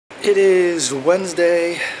It is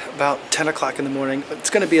Wednesday, about 10 o'clock in the morning.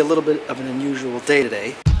 It's going to be a little bit of an unusual day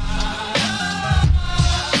today.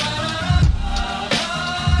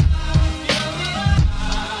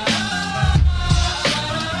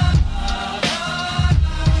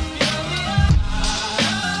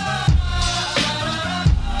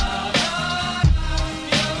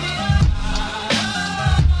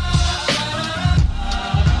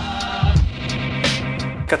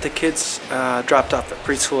 Got the kids dropped off at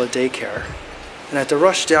preschool and daycare, and I had to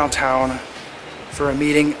rush downtown for a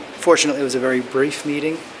meeting. Fortunately, it was a very brief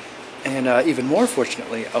meeting, and even more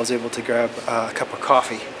fortunately, I was able to grab a cup of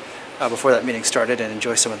coffee before that meeting started and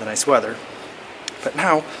enjoy some of the nice weather. But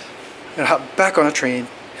now, I'm gonna hop back on a train,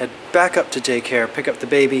 head back up to daycare, pick up the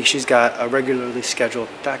baby. She's got a regularly scheduled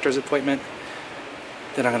doctor's appointment.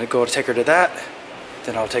 Then I'm gonna go take her to that.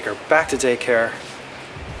 Then I'll take her back to daycare.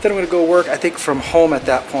 Then I'm going to go work, I think, from home at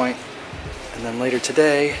that point. And then later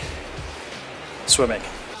today, swimming.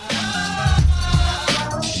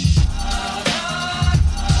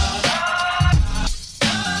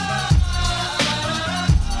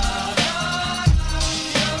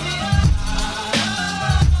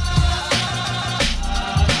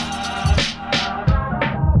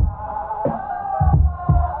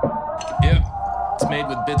 Yep, it's made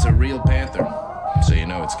with bits of real panther. So you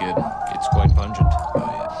know it's good. It's quite pungent. Oh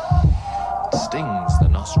yeah. Stings the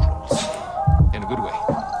nostrils. In a good way.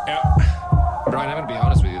 Yeah. Brian, I'm gonna be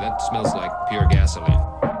honest with you, that smells like pure gasoline.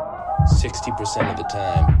 60% of the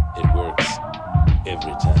time, it works.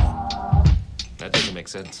 Every time. That doesn't make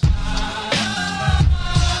sense.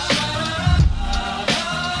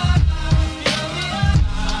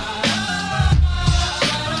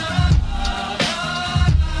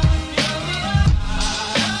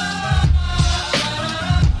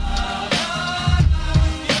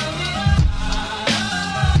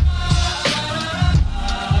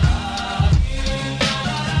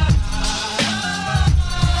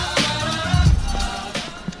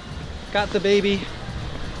 Got the baby.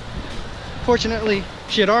 Fortunately,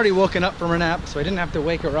 she had already woken up from her nap, so I didn't have to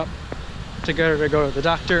wake her up to get her to go to the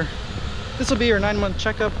doctor. This will be her 9-month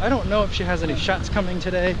checkup. I don't know if she has any shots coming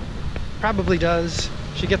today. Probably does.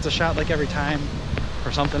 She gets a shot like every time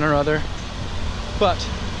or something or other. But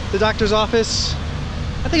the doctor's office,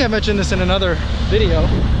 I think I mentioned this in another video,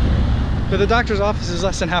 but the doctor's office is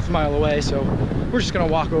less than half a mile away, so we're just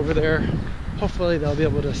gonna walk over there. Hopefully they'll be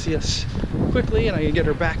able to see us quickly and I can get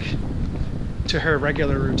her back to her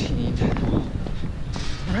regular routine.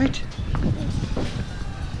 All right?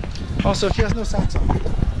 Also, she has no socks on.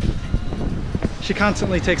 She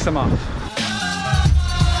constantly takes them off.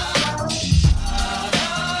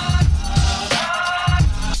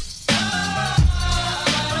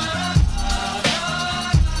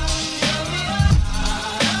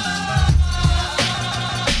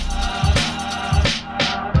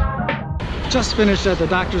 Just finished at the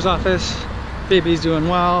doctor's office. Baby's doing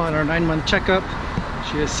well in our 9-month checkup.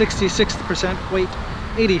 She is 66th percent weight,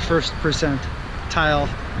 81st percentile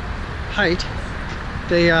height.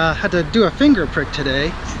 They had to do a finger prick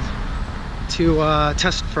today to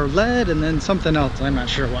test for lead and then something else, I'm not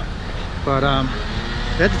sure what. But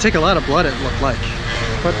they had to take a lot of blood, it looked like.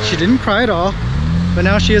 But she didn't cry at all, but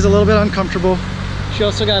now she is a little bit uncomfortable. She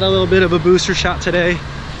also got a little bit of a booster shot today,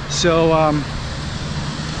 so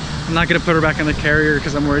I'm not gonna put her back in the carrier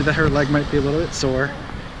because I'm worried that her leg might be a little bit sore.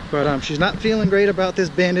 But she's not feeling great about this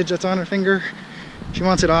bandage that's on her finger. She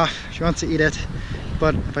wants it off, she wants to eat it.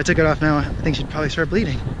 But if I took it off now, I think she'd probably start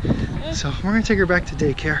bleeding. So we're gonna take her back to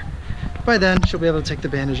daycare. By then, she'll be able to take the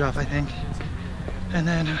bandage off, I think. And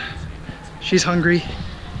then she's hungry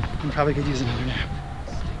and probably could use another nap.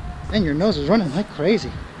 And your nose is running like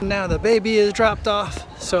crazy. Now the baby is dropped off,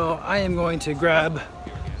 so I am going to grab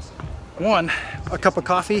 1, a cup of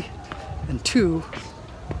coffee, and 2,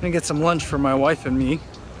 I'm gonna get some lunch for my wife and me.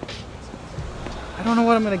 I don't know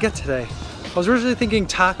what I'm gonna get today. I was originally thinking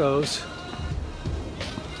tacos,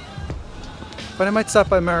 but I might stop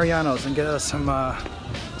by Mariano's and get us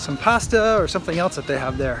some pasta or something else that they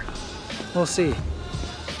have there. We'll see.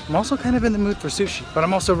 I'm also kind of in the mood for sushi, but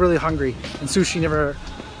I'm also really hungry, and sushi never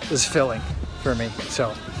is filling for me.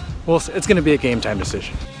 So it's gonna be a game time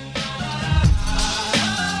decision.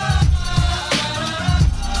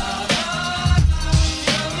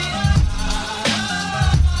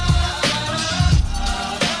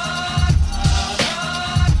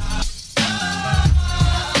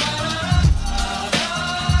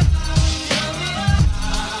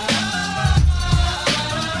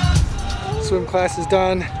 Swim class is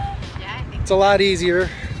done. It's a lot easier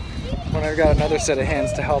when I've got another set of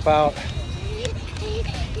hands to help out.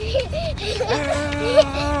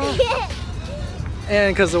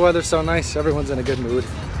 And because the weather's so nice, everyone's in a good mood.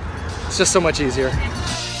 It's just so much easier.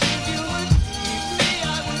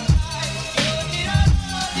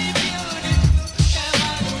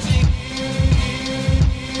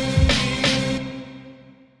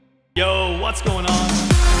 Yo, what's going on?